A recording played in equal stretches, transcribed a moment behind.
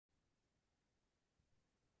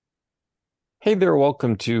Hey there,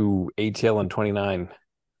 welcome to ATL and 29,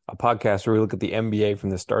 a podcast where we look at the NBA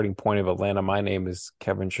from the starting point of Atlanta. My name is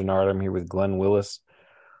Kevin Chouinard. I'm here with Glenn Willis.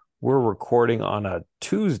 We're recording on a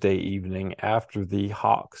Tuesday evening after the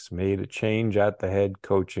Hawks made a change at the head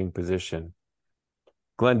coaching position.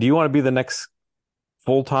 Glenn, do you want to be the next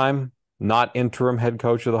full-time, not interim head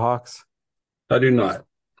coach of the Hawks? I do not.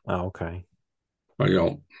 Oh, okay. I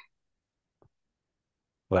don't.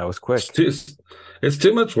 Well, that was It's quick. too, it's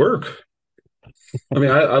too much work. I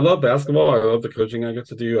mean, I love basketball. I love the coaching I get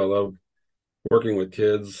to do. I love working with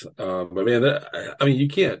kids. But man, I mean, you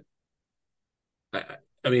can't. I,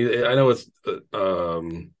 I mean, I know it's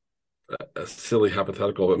a silly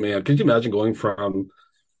hypothetical, but man, could you imagine going from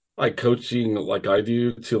like coaching like I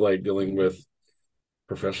do to like dealing with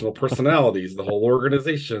professional personalities, the whole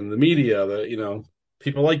organization, the media,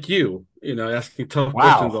 people like you, asking tough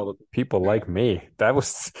questions Wow. all the People time. like me.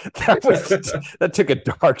 That took a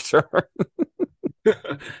dark turn.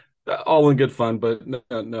 All in good fun, but no,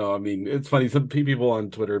 no, I mean, it's funny. Some people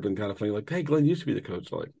on Twitter have been kind of funny, like, "Hey, Glenn used to be the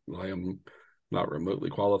coach." Like, I am not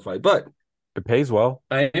remotely qualified, but It pays well.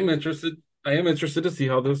 I am interested. I am interested to see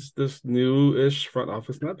how this new-ish front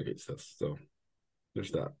office navigates this. So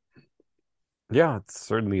there's that. Yeah, it's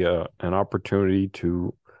certainly an opportunity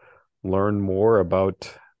to learn more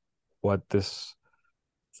about what this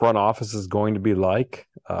front office is going to be like.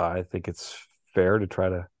 I think it's fair to try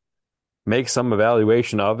to make some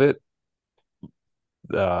evaluation of it.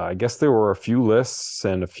 I guess there were a few lists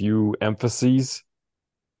and a few emphases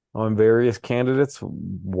on various candidates.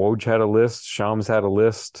 Woj had a list, Shams had a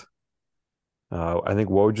list. I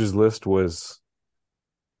think Woj's list was,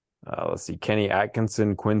 let's see, Kenny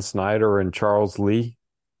Atkinson, Quinn Snyder, and Charles Lee.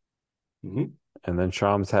 Hmm. And then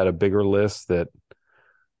Shams had a bigger list that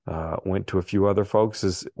went to a few other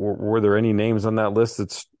folks. Were there any names on that list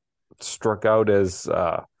that struck out as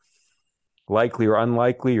likely or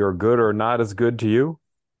unlikely or good or not as good to you?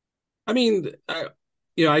 I mean,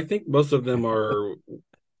 I think most of them are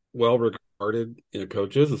well regarded,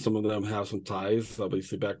 coaches, and some of them have some ties,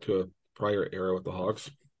 obviously, back to a prior era with the Hawks.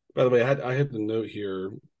 By the way, I had the note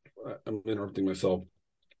here. I'm interrupting myself.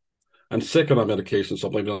 I'm sick of my medication, so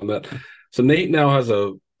I'm blaming it on that. So Nate now has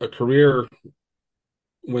a career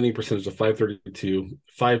winning percentage of 532,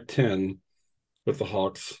 510 with the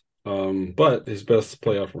Hawks. But his best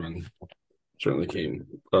playoff run certainly came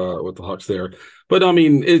with the Hawks there. But I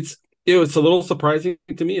mean, it's a little surprising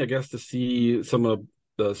to me, I guess, to see some of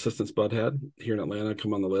the assistants Bud had here in Atlanta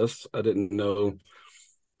come on the list. I didn't know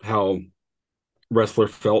how Wrestler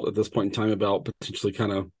felt at this point in time about potentially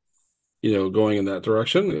kind of going in that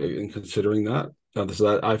direction and considering that. So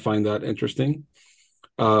that I find that interesting.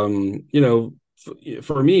 For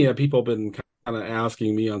me, people have been kind of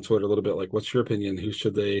asking me on Twitter a little bit like, "What's your opinion? Who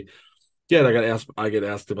should they get?" I get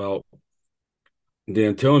asked about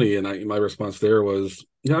D'Antoni, and my response there was,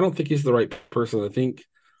 I don't think he's the right person. I think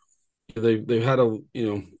they've had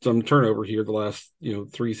some turnover here the last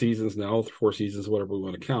 3 seasons now, 4 seasons, whatever we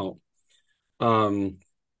want to count. Um,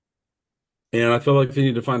 and I feel like they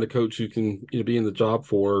need to find a coach who can be in the job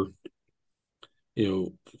for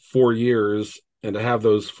 4 years, and to have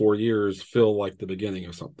those 4 years feel like the beginning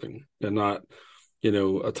of something and not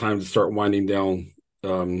a time to start winding down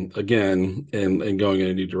again and going in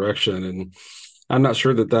a new direction. And I'm not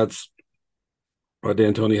sure that that's what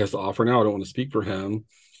D'Antoni has to offer now. I don't want to speak for him,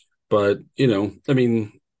 but I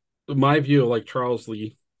mean, my view of like Charles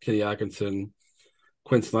Lee, Kenny Atkinson,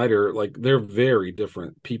 Quinn Snyder, like they're very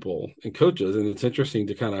different people and coaches, and it's interesting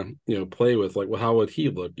to kind of play with like, well, how would he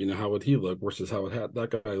look? How would he look versus how would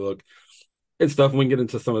that guy look and stuff. And we can get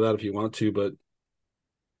into some of that if you want to, but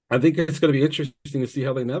I think it's going to be interesting to see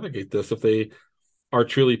how they navigate this. If they are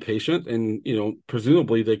truly patient, and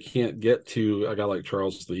presumably they can't get to a guy like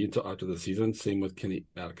Charles Lee until after the season. Same with Kenny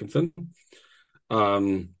Atkinson.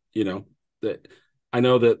 That I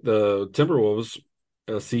know that the Timberwolves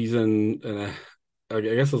a season and I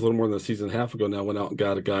guess it was a little more than a season and a half ago now went out and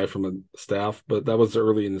got a guy from a staff, but that was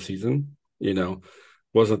early in the season.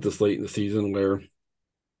 Wasn't this late in the season where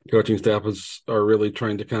coaching staff are really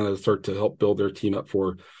trying to kind of start to help build their team up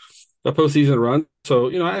for a postseason run. So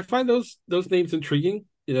I find those names intriguing,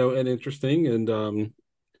 and interesting, and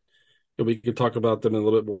we could talk about them in a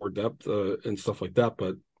little bit more depth and stuff like that.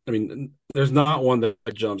 But I mean, there's not one that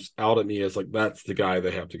jumps out at me as like that's the guy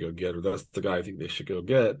they have to go get, or that's the guy I think they should go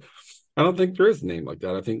get. I don't think there is a name like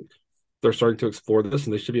that. I think they're starting to explore this,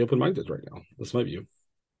 and they should be open minded right now. That's my view.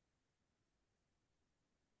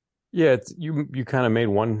 Yeah, you kind of made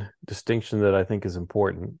one distinction that I think is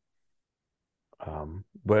important.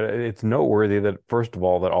 But it's noteworthy that first of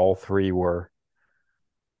all that all three were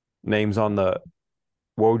names on the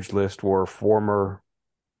Woj list were former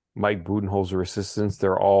Mike Budenholzer assistants.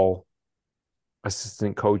 They're all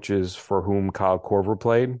assistant coaches for whom Kyle Korver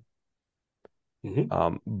played.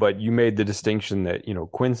 Hmm. But you made the distinction that,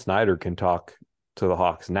 Quinn Snyder can talk to the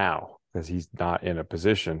Hawks now because he's not in a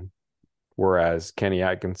position, whereas Kenny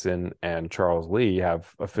Atkinson and Charles Lee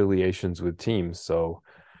have affiliations with teams. So,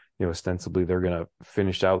 ostensibly they're going to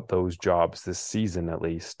finish out those jobs this season at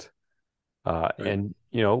least. Right. And,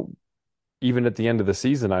 even at the end of the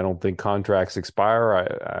season, I don't think contracts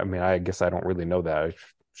expire. I mean, I guess I don't really know that. I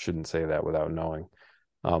shouldn't say that without knowing.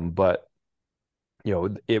 But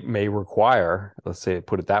it may require, let's say,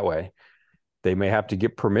 put it that way, they may have to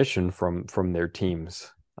get permission from their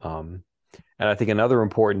teams. And I think another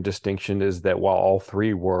important distinction is that while all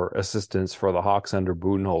three were assistants for the Hawks under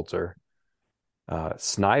Budenholzer,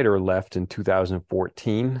 Snyder left in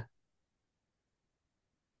 2014.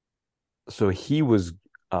 So he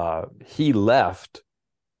left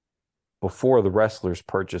before the wrestlers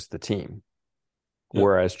purchased the team. Yep.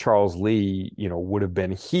 Whereas Charles Lee, would have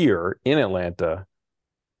been here in Atlanta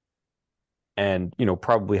and,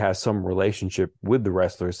 probably has some relationship with the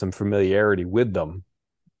wrestlers, some familiarity with them.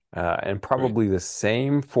 And Right. probably the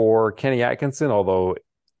same for Kenny Atkinson, although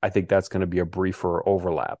I think that's going to be a briefer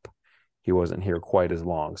overlap. He wasn't here quite as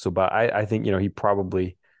long. So, but I think, he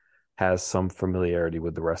probably has some familiarity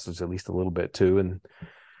with the wrestlers, at least a little bit too. And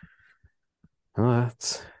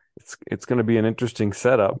it's going to be an interesting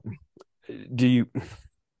setup. Do you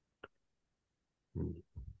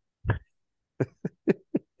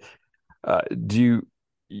do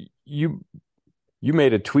you you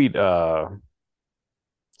made a tweet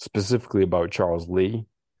specifically about Charles Lee?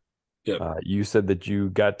 Yep. You said that you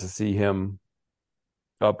got to see him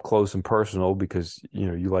up close and personal because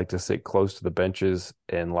you like to sit close to the benches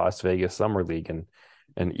in Las Vegas Summer League and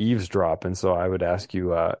eavesdrop. And so I would ask you,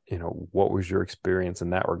 what was your experience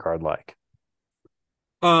in that regard like?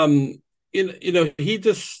 Um, he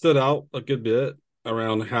just stood out a good bit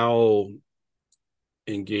around how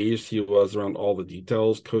engaged he was around all the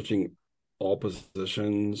details, coaching all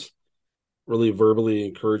positions, really verbally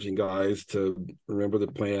encouraging guys to remember the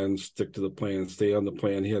plan, stick to the plan, stay on the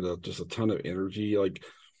plan. He had just a ton of energy. Like,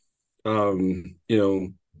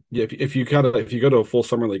 yeah, if you go to a full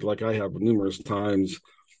summer league like I have numerous times,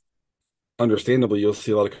 understandably you'll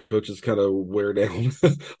see a lot of coaches kind of wear down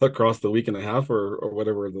across the week and a half or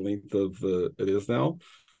whatever the length of the it is now.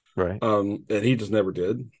 Right. And he just never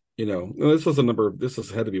did. This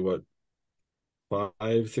was had to be what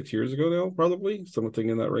 5, 6 years ago now, probably something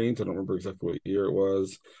in that range. I don't remember exactly what year it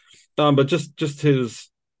was. But just his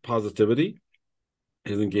positivity,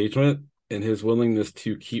 his engagement, and his willingness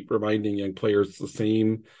to keep reminding young players the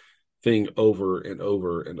same thing over and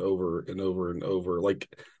over and over and over and over.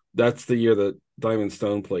 Like that's the year that Diamond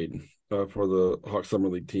Stone played for the Hawks Summer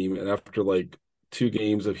League team, and after like 2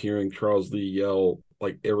 games of hearing Charles Lee yell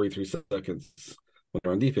like every 3 seconds when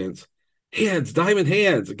they're on defense, hands, diamond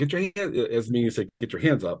hands, get your hands, as meaning to say, get your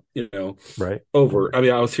hands up, Right. over. I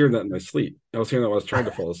mean, I was hearing that in my sleep. I was hearing that when I was trying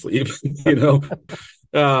to fall asleep, you know.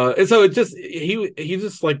 And so it just he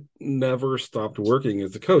just like never stopped working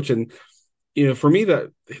as a coach. And for me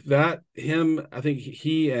that him, I think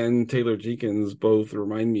he and Taylor Jenkins both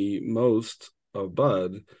remind me most of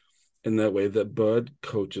Bud in that way that Bud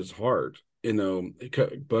coaches hard.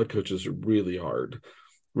 Bud coaches really hard,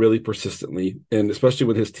 really persistently, and especially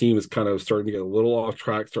when his team is kind of starting to get a little off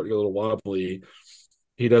track, starting to get a little wobbly,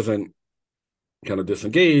 he doesn't kind of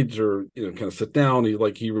disengage or kind of sit down.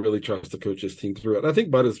 He really tries to coach his team through it. I think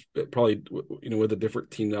Bud is probably with a different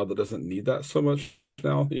team now that doesn't need that so much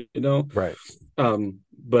now. Right.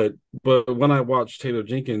 But when I watch Taylor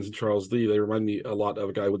Jenkins and Charles Lee, they remind me a lot of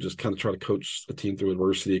a guy who would just kind of try to coach a team through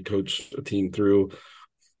adversity, coach a team through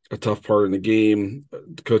a tough part in the game,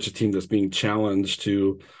 coach a team that's being challenged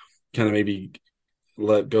to kind of maybe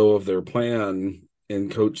let go of their plan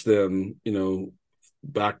and coach them,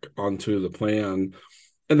 back onto the plan.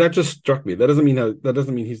 And that just struck me. That doesn't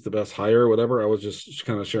mean he's the best hire or whatever. I was just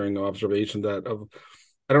kind of sharing the observation that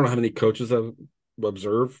I don't know how many coaches I've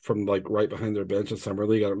observed from like right behind their bench in summer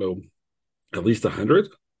league. I don't know, at least 100,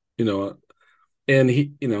 you know, and he's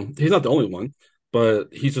not the only one, but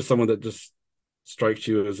he's just someone that just strikes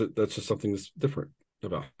you as that's just something that's different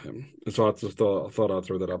about him. And so I just thought I'd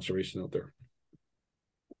throw that observation out there.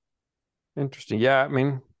 Interesting. Yeah, I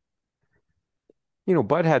mean,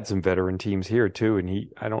 Bud had some veteran teams here too, and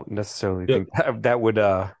I don't necessarily Yep. think that would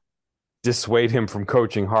dissuade him from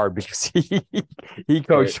coaching hard because he Right.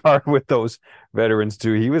 coached hard with those veterans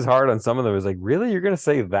too. He was hard on some of them. It was like, really, you're gonna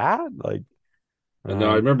say that? Like, No,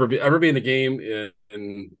 I um, remember being in a game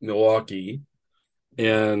in Milwaukee,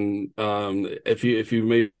 And if you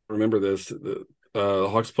may remember this, the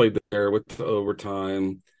Hawks played there with the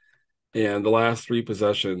overtime, and the last three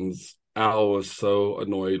possessions, Al was so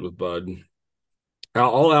annoyed with Bud.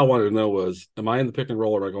 All Al wanted to know was, am I in the pick and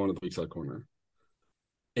roll or am I going to the weak side corner?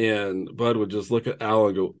 And Bud would just look at Al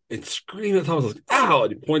and go and scream at Thomas, like, ow!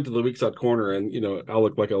 And he pointed to the weak side corner, and Al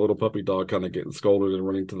looked like a little puppy dog kind of getting scolded and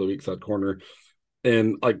running to the weak side corner.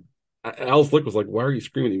 And like Al's look was like, why are you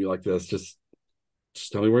screaming at me like this? Just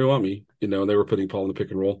tell me where you want me. And they were putting Paul in the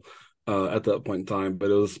pick and roll at that point in time.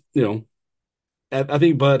 But it was, I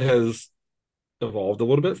think Bud has evolved a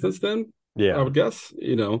little bit since then, I Yeah, would guess,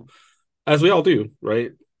 as we all do,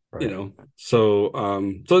 right? right. So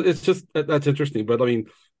it's just that's interesting. But I mean,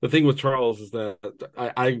 the thing with Charles is that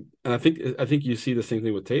I think you see the same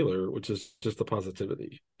thing with Taylor, which is just the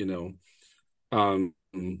positivity, and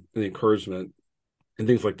the encouragement and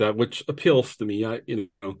things like that, which appeals to me.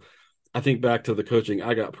 I think back to the coaching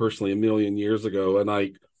I got personally a million years ago, and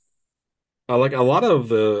I like a lot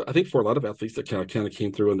of I think for a lot of athletes that kind of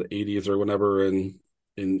came through in the 80s or whenever, and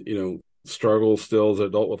struggle still as an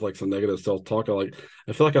adult with like some negative self-talk.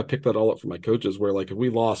 I feel like I picked that all up from my coaches, where like if we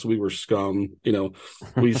lost, we were scum,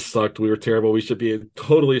 we sucked, we were terrible, we should be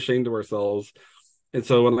totally ashamed of ourselves. And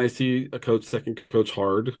so when I see a coach that can coach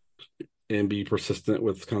hard and be persistent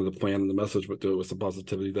with kind of the plan and the message, but do it with some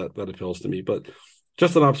positivity, that appeals to me. But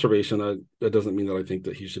just an observation. That doesn't mean that I think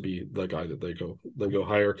that he should be the guy that they go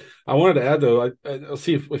hire. I wanted to add though, I'll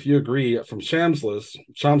see if you agree from Shams' list.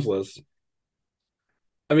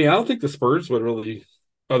 I mean, I don't think the Spurs would really.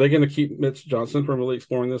 Are they going to keep Mitch Johnson from really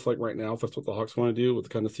exploring this like right now? If that's what the Hawks want to do with the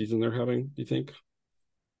kind of season they're having, do you think?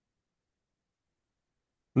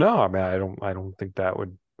 No, I mean, I don't think that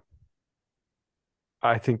would.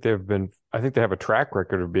 I think they have a track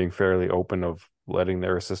record of being fairly open of letting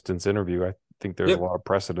their assistants interview. I think there's a Yep, lot of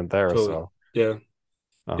precedent there. totally. So, Yeah,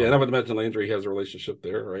 yeah, and I um, would imagine Landry has a relationship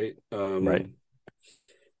there, right? right,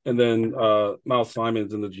 And then Miles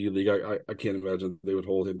Simon's in the G League. I can't imagine they would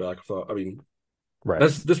hold him back. I mean, right.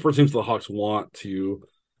 this presumes the Hawks want to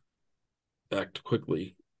act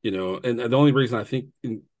quickly, And the only reason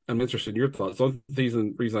I'm interested in your thoughts. The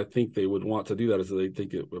only reason I think they would want to do that is that they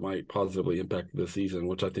think it might positively impact the season,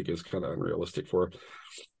 which I think is kind of unrealistic for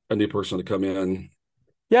a new person to come in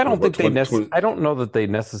Yeah, I with don't what think they 20, 20. I don't know that they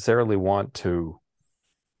necessarily want to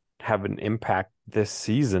have an impact this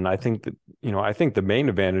season. I think the main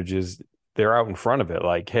advantage is they're out in front of it.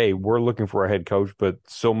 Like, hey, we're looking for a head coach, but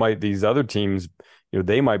so might these other teams,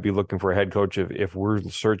 they might be looking for a head coach. If we're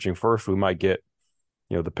searching first, we might get,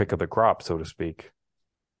 the pick of the crop, so to speak.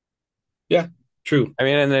 Yeah, true. I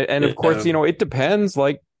mean, and of course, Yeah, it depends.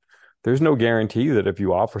 Like, there's no guarantee that if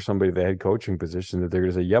you offer somebody the head coaching position that they're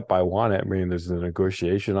going to say, "Yep, I want it." I mean, there's a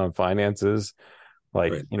negotiation on finances.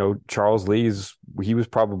 Like, right. Charles Lee's, he was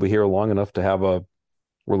probably here long enough to have a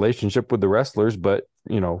relationship with the wrestlers, but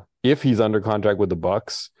if he's under contract with the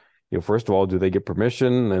Bucks, first of all, do they get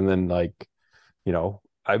permission? And then like,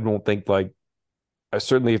 I don't think like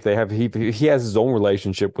certainly if they have he has his own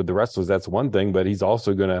relationship with the wrestlers, that's one thing, but he's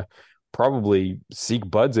also gonna probably seek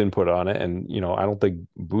Bud's input on it. And I don't think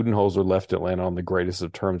Budenholzer left Atlanta on the greatest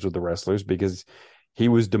of terms with the wrestlers because he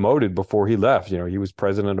was demoted before he left. He was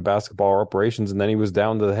president of basketball operations and then he was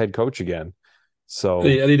down to the head coach again. And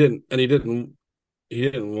he, So and he didn't and he didn't he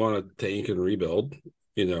didn't want to tank and rebuild.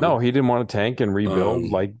 You no, know, he didn't want to tank and rebuild.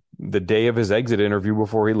 um, Like the day of his exit interview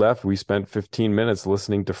before he left, we spent 15 minutes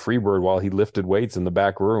listening to Freebird while he lifted weights in the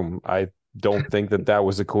back room. I don't think that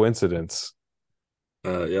was a coincidence.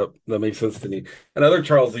 yep, that makes sense to me. Another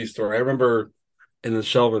Charles Lee story. I remember in the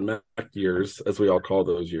Shelvin Mack years, as we all call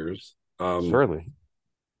those years. Surely.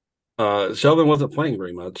 Shelvin wasn't playing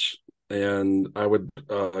very much, and I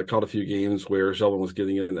caught a few games where Shelvin was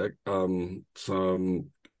getting in some,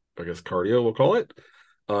 I guess, cardio, we'll call it,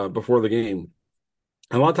 before the game.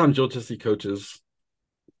 And a lot of times you'll just see coaches,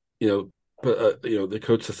 you know, but the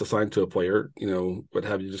coach that's assigned to a player, would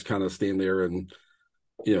have you just kind of stand there and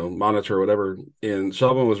monitor or whatever. And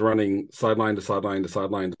Shelvin was running sideline to sideline to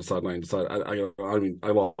sideline to sideline to side. I mean, I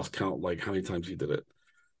lost count like how many times he did it.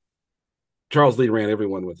 Charles Lee ran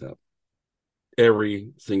everyone with him,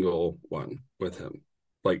 every single one with him,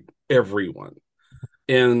 like everyone.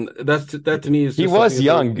 And that to me is He just something was that's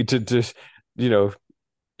like young you know,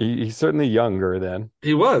 he's certainly younger then,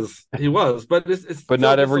 he was, but it's but still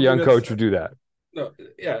not just every something young that's coach would do that. no,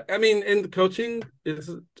 yeah. I mean, and coaching is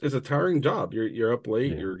a tiring job. You're up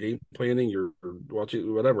late, Yeah. you're game planning, you're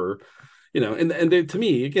watching whatever, and they, to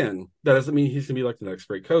me, again, that doesn't mean he's gonna be like the next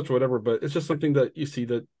great coach or whatever, but it's just something that you see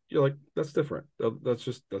that you're like, that's different. That's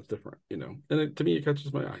different. And to me, it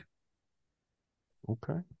catches my eye.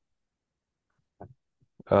 Okay.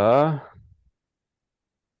 Uh,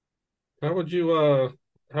 How would you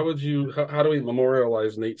how do we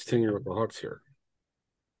memorialize Nate's tenure with the Hawks here?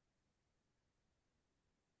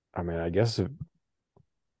 I mean, I guess if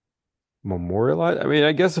memorialize. I mean,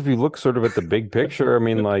 I guess if you look sort of at the big picture, I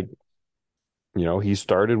mean, like, he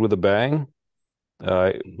started with a bang.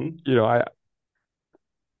 Uh, Hmm. you know, I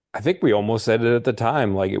think we almost said it at the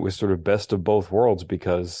time, like it was sort of best of both worlds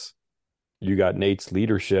because you got Nate's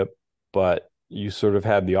leadership, but you sort of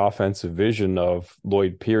had the offensive vision of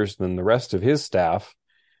Lloyd Pierce and the rest of his staff,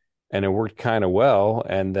 and it worked kind of well.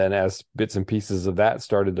 And then as bits and pieces of that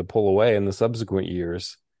started to pull away in the subsequent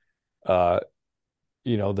years, uh,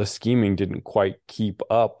 the scheming didn't quite keep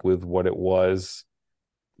up with what it was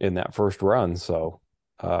in that first run. So,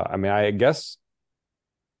 I mean, I guess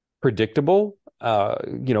predictable,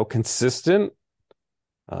 consistent,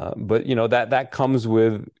 but that comes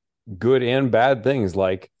with good and bad things.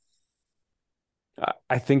 Like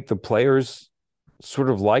I think the players sort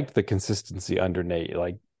of liked the consistency under Nate.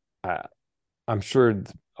 Like I, I'm sure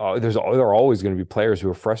there are always going to be players who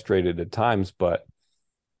are frustrated at times, but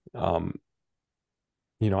um,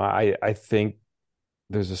 I think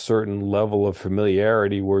there's a certain level of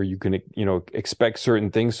familiarity where you can expect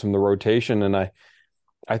certain things from the rotation, and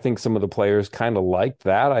I think some of the players kind of liked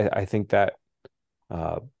that. I think that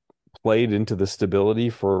uh, played into the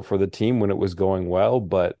stability for the team when it was going well,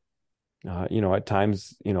 but at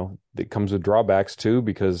times, it comes with drawbacks too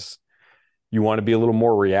because you want to be a little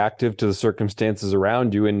more reactive to the circumstances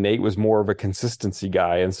around you. And Nate was more of a consistency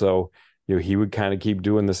guy, and so he would kind of keep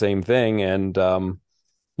doing the same thing. And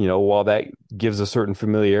while that gives a certain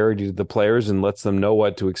familiarity to the players and lets them know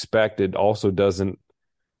what to expect, it also doesn't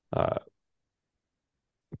uh,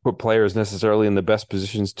 put players necessarily in the best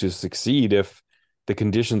positions to succeed if the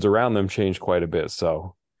conditions around them change quite a bit.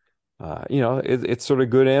 So, it's sort of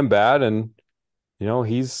good and bad. And,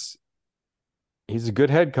 he's a good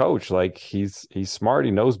head coach. Like he's smart.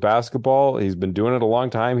 He knows basketball. He's been doing it a long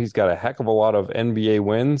time. He's got a heck of a lot of NBA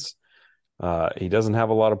wins. He doesn't have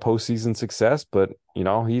a lot of postseason success, but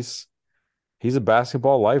he's a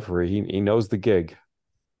basketball lifer. He knows the gig.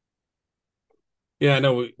 Yeah, I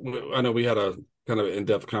know. I know we had a kind of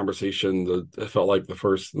in-depth conversation. It felt like the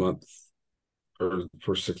first month or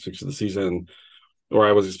first 6 weeks of the season, where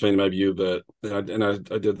I was explaining my view that,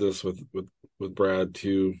 I did this with Brad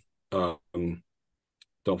too.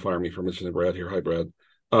 Don't fire me for mentioning Brad here. Hi, Brad.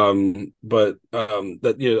 But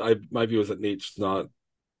that I my view is that Nate's not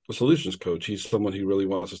a solutions coach. He's someone who really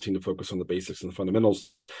wants his team to focus on the basics and the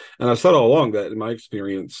fundamentals. And I've said all along that in my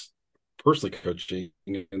experience, personally coaching,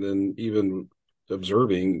 and then even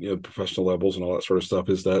observing, professional levels and all that sort of stuff,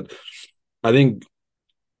 is that I think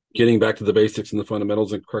getting back to the basics and the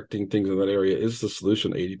fundamentals and correcting things in that area is the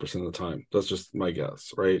solution 80% of the time. That's just my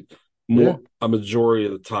guess, right? Yeah. More a majority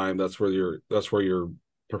of the time, that's where your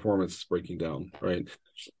performance is breaking down, right?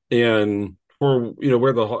 And for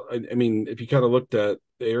where I mean, if you kind of looked at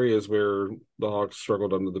the areas where the Hawks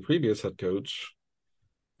struggled under the previous head coach,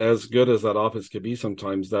 as good as that offense could be,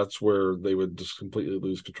 sometimes that's where they would just completely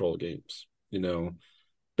lose control of games.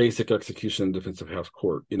 Basic execution, defensive half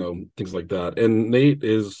court, things like that. And Nate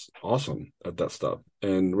is awesome at that stuff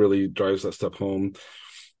and really drives that stuff home.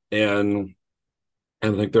 And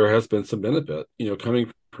I think there has been some benefit,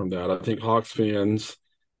 coming from that. I think Hawks fans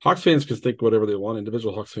can think whatever they want.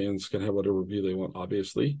 Individual Hawks fans can have whatever view they want,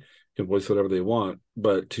 obviously, can voice whatever they want.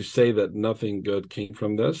 But to say that nothing good came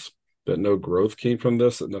from this, that no growth came from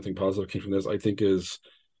this, that nothing positive came from this, I think is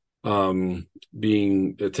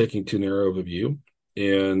being taking too narrow of a view.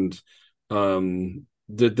 And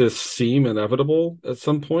did this seem inevitable at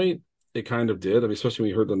some point? It kind of did. I mean, especially when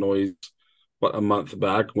you heard the noise a month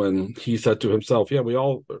back when he said to himself, "Yeah, we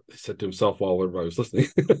all," he said to himself while everybody was listening,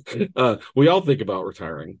 "We all think about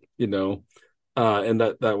retiring," and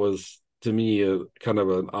that was to me a kind of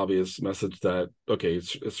an obvious message that okay,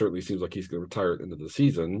 it certainly seems like he's going to retire at the end of the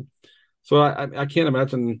season. So I can't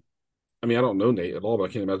imagine. I mean, I don't know Nate at all, but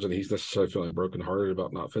I can't imagine he's necessarily feeling brokenhearted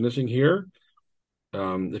about not finishing here.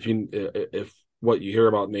 If what you hear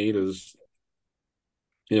about Nate is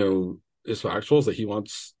factual, is that he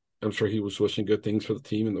wants. I'm sure he was wishing good things for the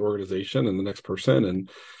team and the organization and the next person, and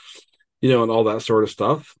all that sort of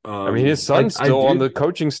stuff. I mean, his I son's I still on do the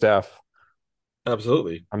coaching staff.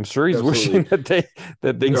 absolutely, I'm sure he's wishing absolutely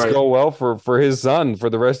that things right, go well for his son for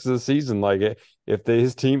the rest of the season. Like if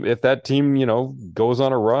that team, goes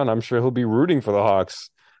on a run, I'm sure he'll be rooting for the Hawks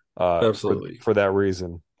absolutely. for that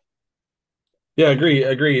reason. Yeah,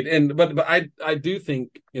 agreed. And but I do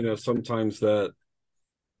think sometimes that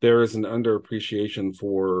there is an underappreciation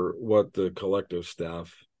for what the collective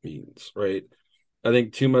staff means, right? I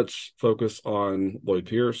think too much focus on Lloyd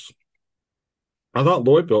Pierce. I thought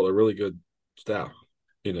Lloyd built a really good staff.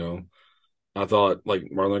 You know, I thought like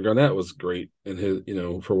Marlon Garnett was great in his,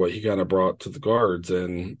 for what he kind of brought to the guards.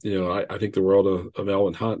 And, I think the world of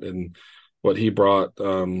Allen Hunt and what he brought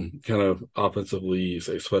kind of offensively,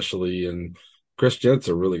 especially. And Chris Gent's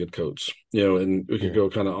a really good coach, and we could Yeah. go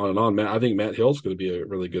kind of on and on. I think Matt Hill's going to be a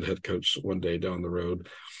really good head coach one day down the road.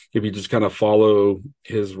 If you just kind of follow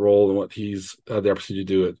his role and what he's had the opportunity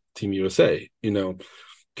to do at Team USA,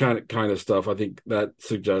 kind of stuff. I think that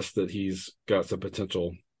suggests that he's got some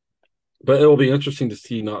potential, but it will be interesting to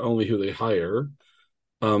see not only who they hire,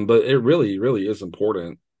 but it really, really is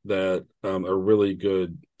important that a really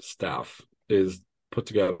good staff is put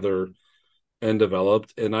together and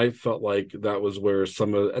developed. And I felt like that was where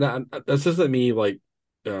some of, this isn't me like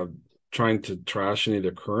uh, trying to trash any of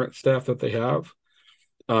the current staff that they have.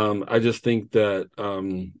 I just think that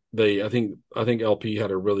I think LP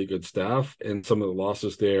had a really good staff, and some of the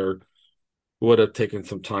losses there would have taken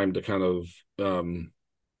some time to kind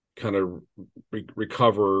of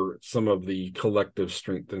recover some of the collective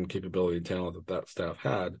strength and capability and talent that staff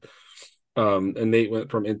had. And Nate went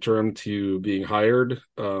from interim to being hired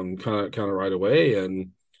kind of right away,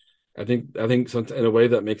 and I think some, in a way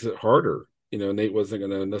that makes it harder. Nate wasn't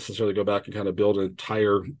going to necessarily go back and kind of build an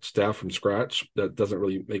entire staff from scratch. That doesn't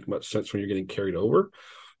really make much sense when you're getting carried over.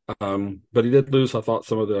 But he did lose, I thought,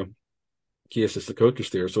 some of the key assistant coaches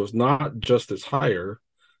there. So it's not just this hire.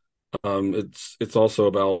 It's also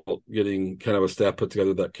about getting kind of a staff put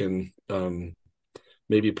together that can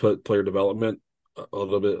maybe put player development a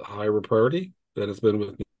little bit higher priority than it's been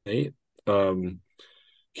with Nate.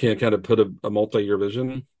 Can kind of put a multi-year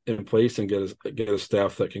vision in place and get a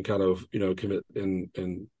staff that can kind of commit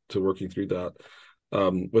in to working through that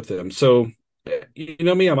with them. So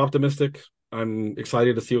me, I'm optimistic. I'm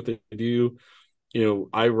excited to see what they do.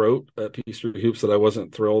 I wrote at Piece Through Hoops that I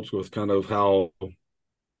wasn't thrilled with kind of how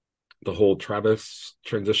the whole Travis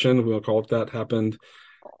transition, we'll call it that, happened.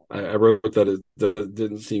 I wrote that it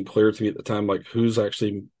didn't seem clear to me at the time, like who's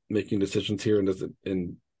actually making decisions here, and does it,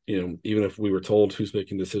 and even if we were told who's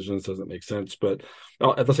making decisions, doesn't make sense. But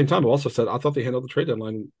at the same time, I also said I thought they handled the trade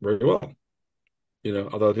deadline very well.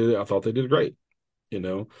 I thought they did great.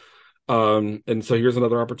 And so here's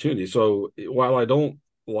another opportunity. So while I don't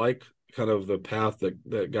like kind of the path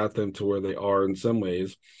that got them to where they are in some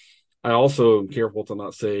ways, I also am careful to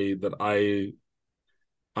not say that I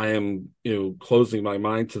am, closing my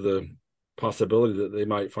mind to the possibility that they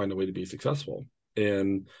might find a way to be successful.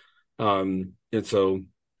 And so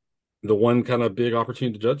the one kind of big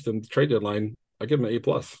opportunity to judge them, the trade deadline, I give them an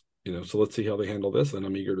A+. So let's see how they handle this, and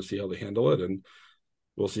I'm eager to see how they handle it, and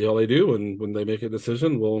we'll see how they do. And when they make a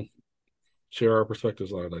decision, we'll share our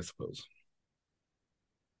perspectives on it, I suppose.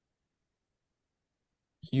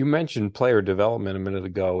 You mentioned player development a minute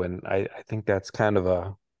ago, and I think that's kind of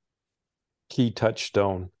a key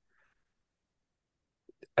touchstone.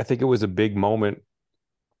 I think it was a big moment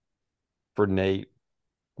for Nate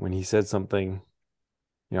when he said something,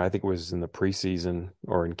 I think it was in the preseason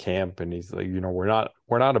or in camp, and he's like, we're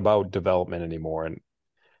not about development anymore. And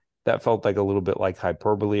that felt like a little bit like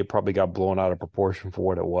hyperbole. It probably got blown out of proportion for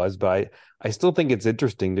what it was, but I still think it's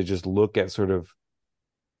interesting to just look at sort of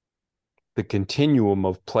the continuum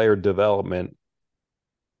of player development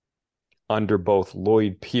under both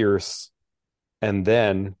Lloyd Pierce and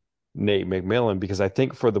then Nate McMillan, because I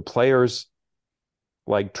think for the players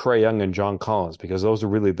like Trae Young and John Collins, because those are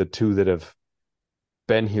really the two that have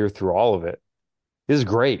been here through all of it, this is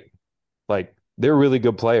great. Like, they're really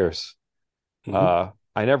good players. Mm-hmm.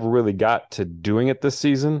 I never really got to doing it this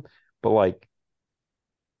season, but like,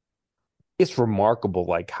 it's remarkable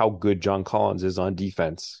like how good John Collins is on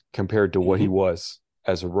defense compared to what he Mm-hmm. was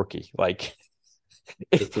as a rookie. Like,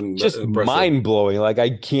 It's it's just impressive. mind blowing. Like,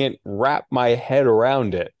 I can't wrap my head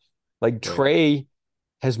around it. Like, Right. Trae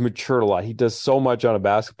has matured a lot. He does so much on a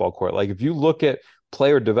basketball court. Like, if you look at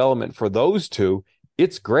player development for those two,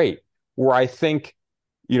 it's great. Where I think,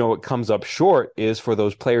 it comes up short is for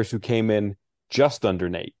those players who came in just under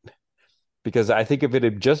Nate. Because I think if it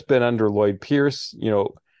had just been under Lloyd Pierce,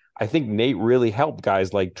 I think Nate really helped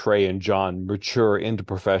guys like Trae and John mature into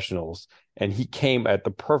professionals. And he came at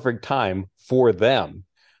the perfect time for them.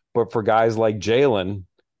 But for guys like Jalen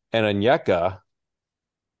and Onyeka,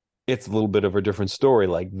 it's a little bit of a different story.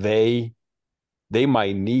 Like, they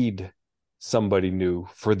might need somebody new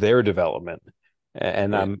for their development.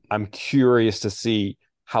 And Right. I'm curious to see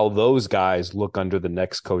how those guys look under the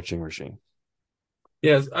next coaching regime.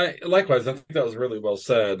 Yes, I likewise. I think that was really well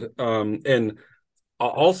said. And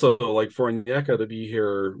also like for Onyeka to be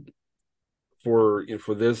here for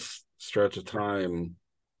for this stretch of time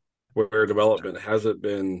where development hasn't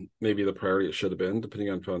been maybe the priority it should have been, depending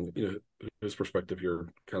on whose perspective you're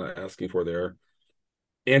kind of asking for there.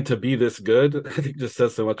 And to be this good, I think just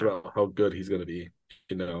says so much about how good he's going to be.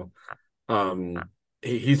 You know, um,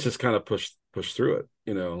 he's just kind of pushed through it.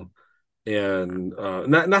 And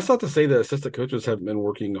that's not to say that assistant coaches haven't been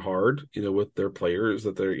working hard, with their players,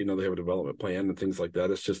 that they have a development plan and things like that.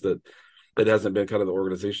 It's just that it hasn't been kind of the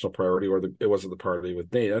organizational priority, or it wasn't the priority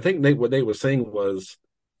with Nate. I think what Nate was saying was,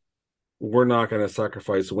 we're not going to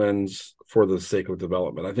sacrifice wins for the sake of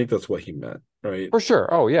development. I think that's what he meant, right? For sure.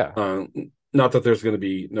 Oh yeah. Not that there's going to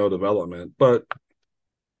be no development, but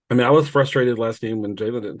I mean, I was frustrated last game when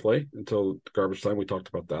Jalen didn't play until garbage time. We talked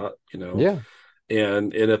about that. Yeah.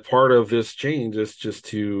 And a part of this change is just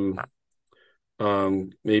to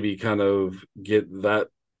maybe kind of get that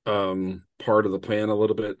part of the plan a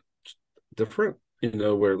little bit different,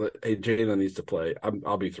 where hey, Jalen needs to play.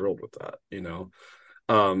 I'll be thrilled with that.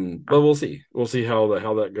 But we'll see. We'll see how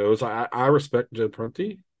that goes. I respect Joe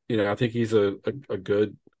Prunty. I think he's a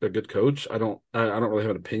good coach. I don't really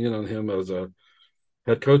have an opinion on him as a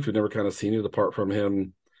head coach. We've never kind of seen it apart from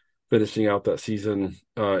him finishing out that season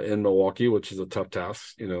in Milwaukee, which is a tough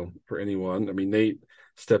task, for anyone. I mean, Nate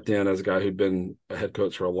stepped in as a guy who'd been a head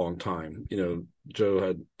coach for a long time.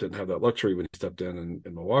 Joe didn't have that luxury when he stepped in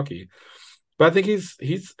Milwaukee. But I think he's.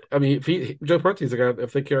 I mean, if Joe Prunty's a guy.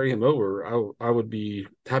 If they carry him over, I would be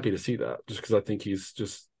happy to see that. Just because I think he's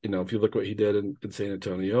just, if you look what he did in San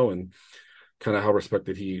Antonio and kind of how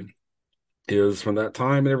respected he is from that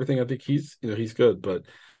time and everything, I think he's good. But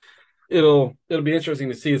it'll be interesting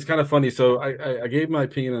to see. It's kind of funny. So I gave my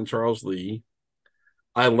opinion on Charles Lee.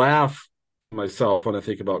 I laugh myself when I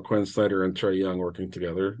think about Quinn Snyder and Trae Young working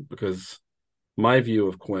together, because my view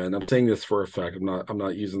of Quinn, I'm saying this for a fact, I'm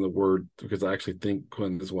not using the word because I actually think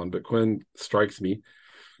Quinn is one, but Quinn strikes me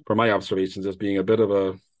from my observations as being a bit of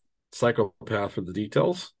a psychopath for the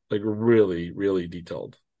details, like really, really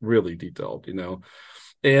detailed,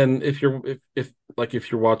 And if you're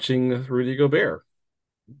watching Rudy Gobert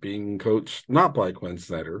being coached not by Quinn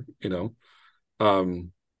Snyder, I don't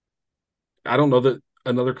know that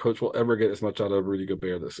another coach will ever get as much out of Rudy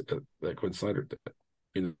Gobert that Quinn Snyder did,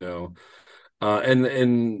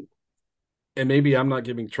 and maybe I'm not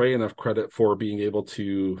giving Trae enough credit for being able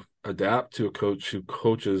to adapt to a coach who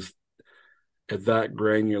coaches at that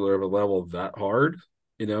granular of a level that hard,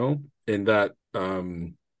 and that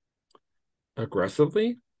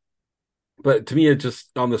aggressively. But to me, it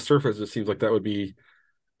just on the surface, it seems like that would be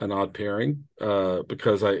an odd pairing,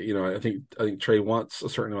 because I think Trae wants a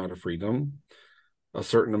certain amount of freedom, he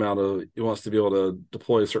wants to be able to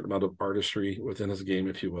deploy a certain amount of artistry within his game,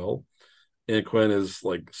 if you will. And Quinn is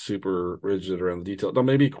like super rigid around the detail. Now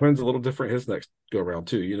maybe Quinn's a little different his next go around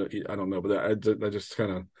too. I don't know, but that just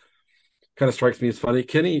kind of strikes me as funny.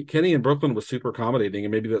 Kenny in Brooklyn was super accommodating,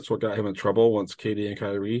 and maybe that's what got him in trouble once KD and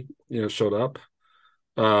Kyrie showed up.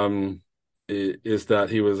 Is that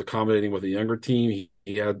he was accommodating with a younger team.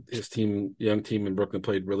 He had his young team in Brooklyn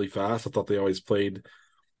played really fast. I thought they always played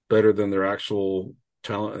better than their actual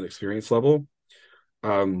talent and experience level.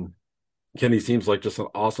 Kenny seems like just an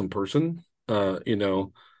awesome person. But I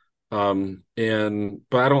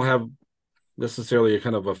don't have necessarily a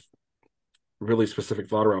kind of a really specific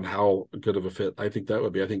thought around how good of a fit I think that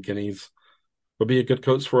would be. I think would be a good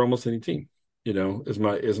coach for almost any team,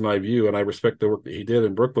 is my view. And I respect the work that he did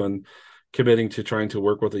in Brooklyn, committing to trying to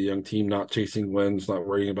work with a young team, not chasing wins, not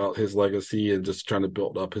worrying about his legacy, and just trying to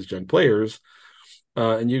build up his young players.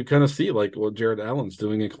 And you kind of see like what Jared Allen's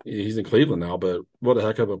doing. He's in Cleveland now, but what a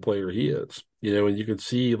heck of a player he is, and you could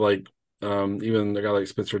see like even a guy like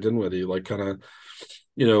Spencer Dinwiddie, like kind of,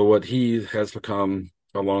 what he has become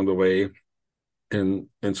along the way and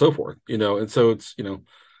so forth, and so it's, it's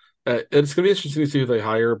going to be interesting to see who they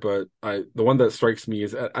hire, but the one that strikes me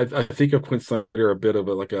is I think of Quinn Snyder a bit of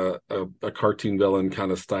a cartoon villain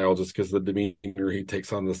kind of style, just because the demeanor he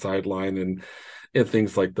takes on the sideline and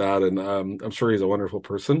things like that. And I'm sure he's a wonderful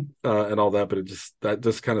person and all that, but that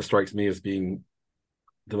just kind of strikes me as being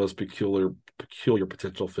the most peculiar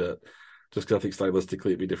potential fit, just because I think stylistically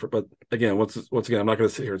it'd be different. But again, once again, I'm not going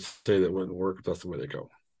to sit here and say that it wouldn't work if that's the way they go.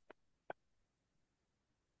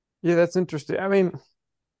 Yeah, that's interesting. I mean,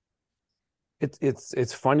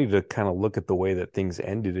 it's funny to kind of look at the way that things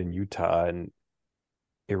ended in Utah, and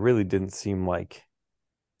it really didn't seem like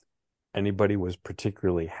anybody was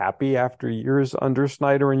particularly happy after years under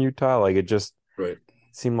Snyder in Utah. Like it just right.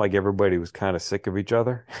 seemed like everybody was kind of sick of each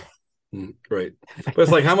other. Right. But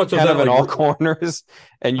it's like how much of kind that of in like, all corners.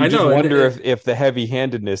 And you just wonder if the heavy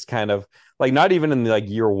handedness kind of like not even in like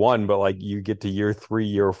year one, but like you get to year 3,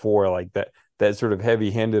 year 4, like that sort of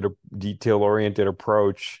heavy-handed, detail-oriented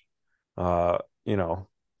approach. Uh, you know,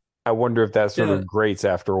 I wonder if that sort Yeah, of grates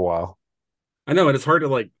after a while. I know, and it's hard to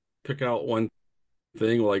like pick out one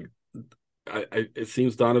thing. Like, it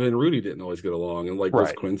seems Donovan and Rudy didn't always get along, and like was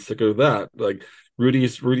Right. Quinn sick of that? Like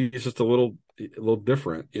Rudy's just a little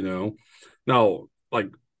different, you know. Now,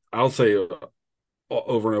 like I'll say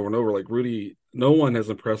over and over and over, like Rudy, no one has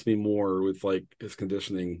impressed me more with like his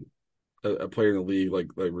conditioning, a player in the league like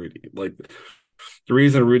Rudy. Like the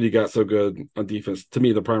reason Rudy got so good on defense, to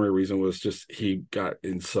me, the primary reason was just he got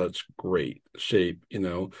in such great shape, you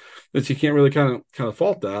know, that you can't really kind of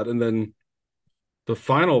fault that. And then the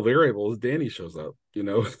final variable is Danny shows up, you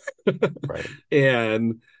know, Right.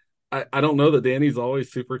 and I don't know that Danny's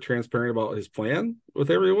always super transparent about his plan with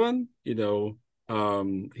everyone, you know.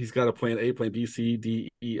 He's got a plan A, plan B, C, D,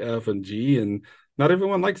 E, F, and G, and not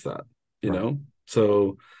everyone likes that, you Right. know.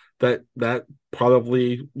 So that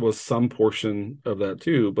probably was some portion of that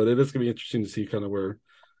too. But it is going to be interesting to see kind of where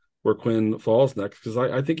Quinn falls next, because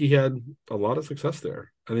I think he had a lot of success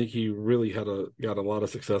there. I think he really got a lot of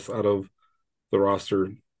success out of the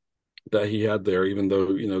roster that he had there, even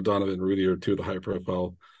though, you know, Donovan and Rudy are two of the high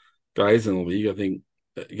profile guys in the league. I think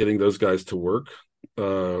getting those guys to work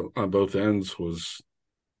on both ends was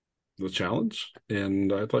the challenge,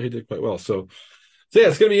 and I thought he did quite well. So yeah,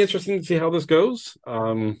 it's going to be interesting to see how this goes. I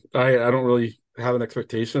don't really have an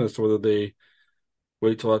expectation as to whether they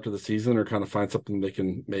wait till after the season or kind of find something they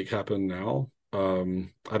can make happen now.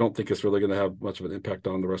 I don't think it's really going to have much of an impact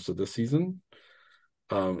on the rest of this season,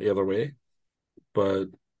 either way. But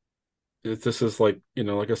if this is like, you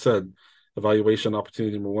know, like I said, evaluation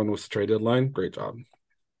opportunity number one was the trade deadline. Great job.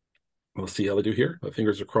 We'll see how they do here. My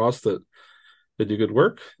fingers are crossed that they do good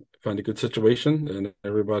work, find a good situation, and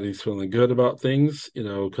everybody's feeling good about things, you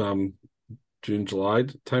know, come June, July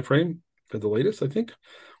timeframe at the latest, I think.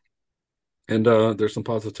 And there's some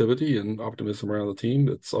positivity and optimism around the team.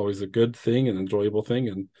 That's always a good thing and enjoyable thing.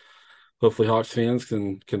 And hopefully Hawks fans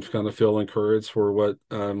can kind of feel encouraged for what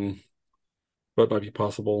might be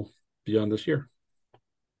possible beyond this year.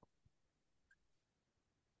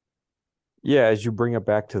 Yeah, as you bring it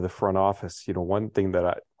back to the front office, one thing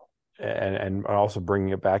that and also bringing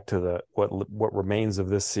it back to the what remains of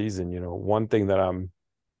this season, one thing that I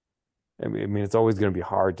mean, it's always going to be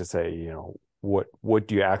hard to say, what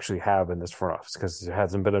do you actually have in this front office because there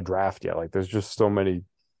hasn't been a draft yet. Like there's just so many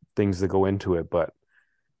things that go into it, but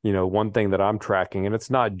one thing that I'm tracking, and it's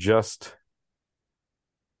not just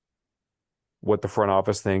what the front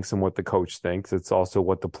office thinks and what the coach thinks, it's also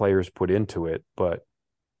what the players put into it. But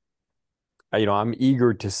I'm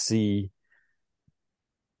eager to see,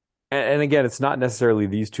 and again, it's not necessarily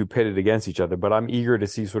these two pitted against each other, but I'm eager to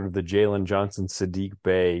see sort of the Jalen Johnson, Saddiq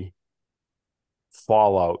Bey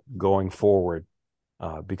fallout going forward.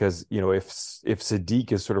 Because if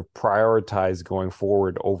Saddiq is sort of prioritized going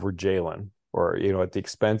forward over Jalen, or at the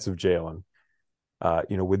expense of Jalen,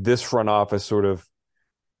 with this front office sort of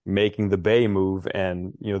making the Bey move,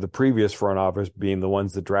 and the previous front office being the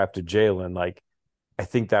ones that drafted Jalen, like I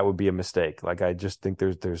think that would be a mistake. Like I just think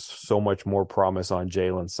there's so much more promise on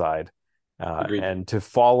Jalen's side, Agreed. and to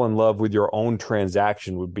fall in love with your own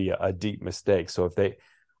transaction would be a deep mistake. So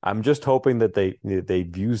I'm just hoping that they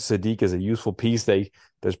view Saddiq as a useful piece.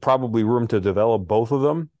 There's probably room to develop both of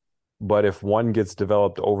them, but if one gets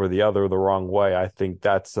developed over the other the wrong way, I think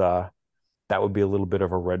that would be a little bit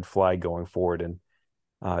of a red flag going forward. And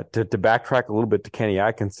to backtrack a little bit to Kenny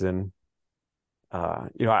Atkinson,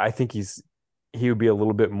 I think he would be a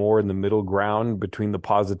little bit more in the middle ground between the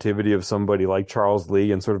positivity of somebody like Charles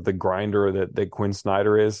Lee and sort of the grinder that Quinn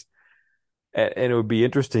Snyder is. And it would be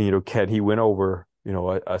interesting, can he win over,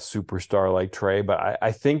 a superstar like Trey? But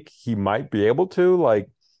I think he might be able to. Like,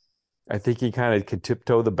 I think he kind of could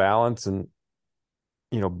tiptoe the balance and,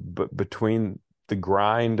 between the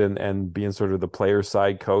grind and being sort of the player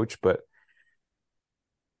side coach. But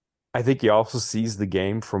I think he also sees the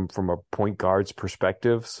game from a point guard's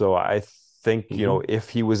perspective. So I think, Mm-hmm. if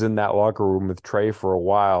he was in that locker room with Trey for a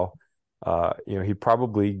while, he'd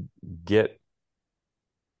probably get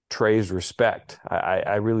Trey's respect.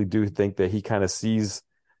 I really do think that he kind of sees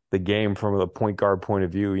the game from the point guard point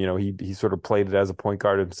of view. He sort of played it as a point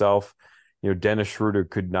guard himself. Dennis Schroeder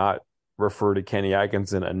could not refer to Kenny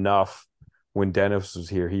Atkinson enough when Dennis was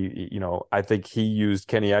here. I think he used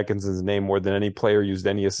Kenny Atkinson's name more than any player used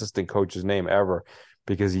any assistant coach's name ever,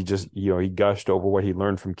 because he just, he gushed over what he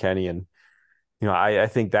learned from Kenny. And, I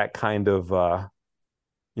think that kind of,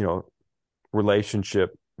 you know,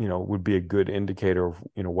 relationship, would be a good indicator of,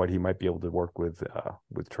 what he might be able to work with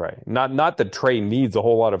Trey. Not that Trey needs a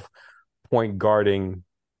whole lot of point guarding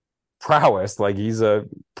prowess. Like he's a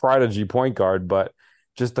prodigy point guard, but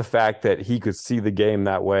just the fact that he could see the game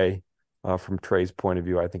that way from Trey's point of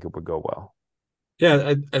view, I think it would go well.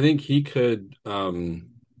 Yeah, I think he could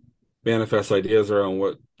manifest ideas around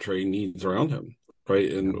what Trey needs around him,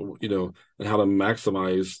 right? Yeah. And and how to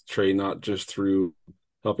maximize Trey, not just through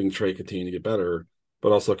helping Trey continue to get better,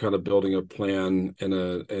 but also kind of building a plan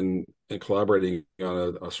and collaborating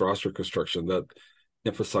on a roster construction that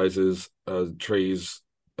emphasizes Trey's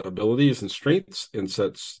abilities and strengths and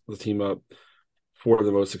sets the team up for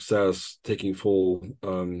the most success, taking full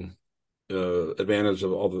advantage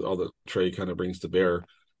of all the Trey kind of brings to bear.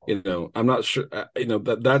 I'm not sure.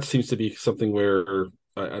 That seems to be something where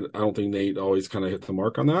I don't think Nate always kind of hit the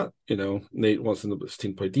mark on that. Nate wants his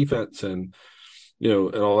team to play defense and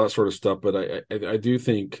and all that sort of stuff. But I do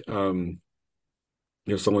think someone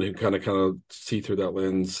who kind of see through that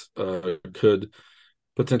lens could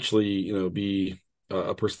potentially be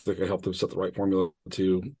a person that can help them set the right formula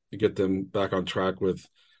to get them back on track with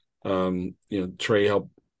Trey help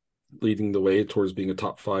leading the way towards being a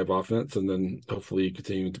top five offense, and then hopefully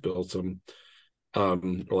continuing to build some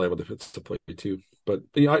reliable defensive play too. But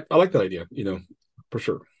I like that idea, for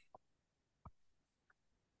sure.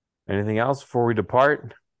 Anything else before we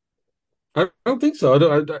depart? I don't think so.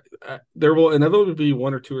 There will inevitably be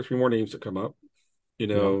one or two or three more names that come up. You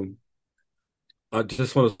Yeah. know, I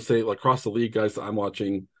just want to say, like, across the league, guys that I'm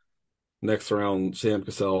watching next around, Sam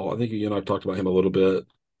Cassell. I think you and I've talked about him a little bit.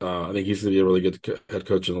 I think he's going to be a really good head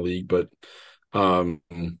coach in the league. But um,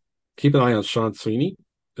 keep an eye on Sean Sweeney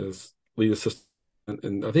as lead assistant,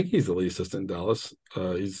 and I think he's the lead assistant in Dallas.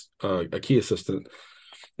 He's a key assistant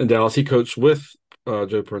in Dallas. He coached with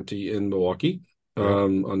Joe Prunty in Milwaukee Yep.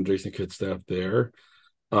 on Jason Kidd's staff there.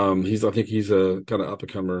 I think he's a kind of up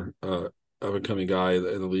and coming guy in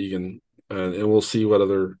the league, and we'll see what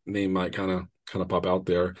other name might kind of pop out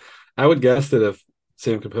there. I would guess that if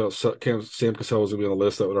Sam Cassell was going to be on the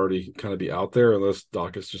list, that would already kind of be out there, unless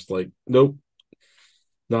Doc is just like, nope,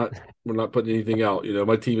 not we're not putting anything out.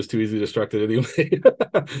 My team is too easily distracted anyway.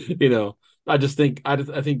 I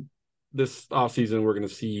think this offseason we're going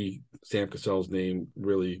to see Sam Cassell's name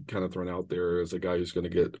really kind of thrown out there as a guy who's going to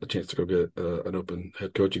get a chance to go get an open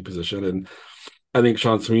head coaching position. And I think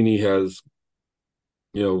Sean Sweeney has,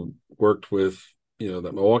 worked with,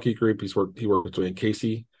 that Milwaukee group. He worked with Dwayne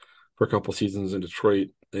Casey for a couple seasons in Detroit.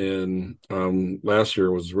 And last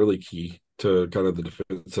year was really key to kind of the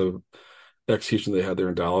defensive execution they had there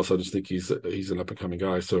in Dallas. I just think he's an up and coming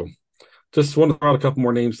guy. So just want to throw out a couple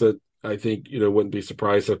more names that I think, wouldn't be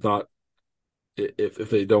surprised if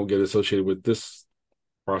they don't get associated with this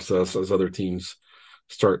process as other teams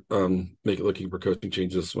start looking for coaching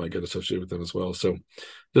changes might get associated with them as well. So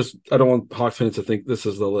just I don't want Hawks fans to think this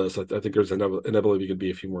is the list. I think there's inevitably going to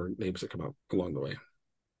be a few more names that come out along the way.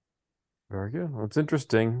 Very good. Well, it's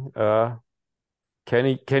interesting.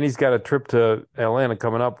 Kenny's got a trip to Atlanta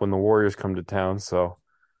coming up when the Warriors come to town, so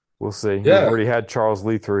we'll see. We've Yeah, already had Charles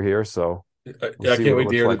Lee through here, so we'll I see can't what it wait to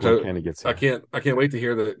looks hear like that when Joe. Kenny gets here. I can't wait to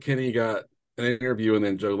hear that Kenny got an interview and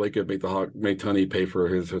then Joe Lacob made Tony pay for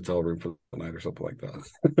his hotel room for the night or something like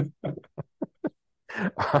that.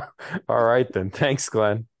 All right then. Thanks,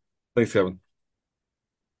 Glenn. Thanks, Kevin.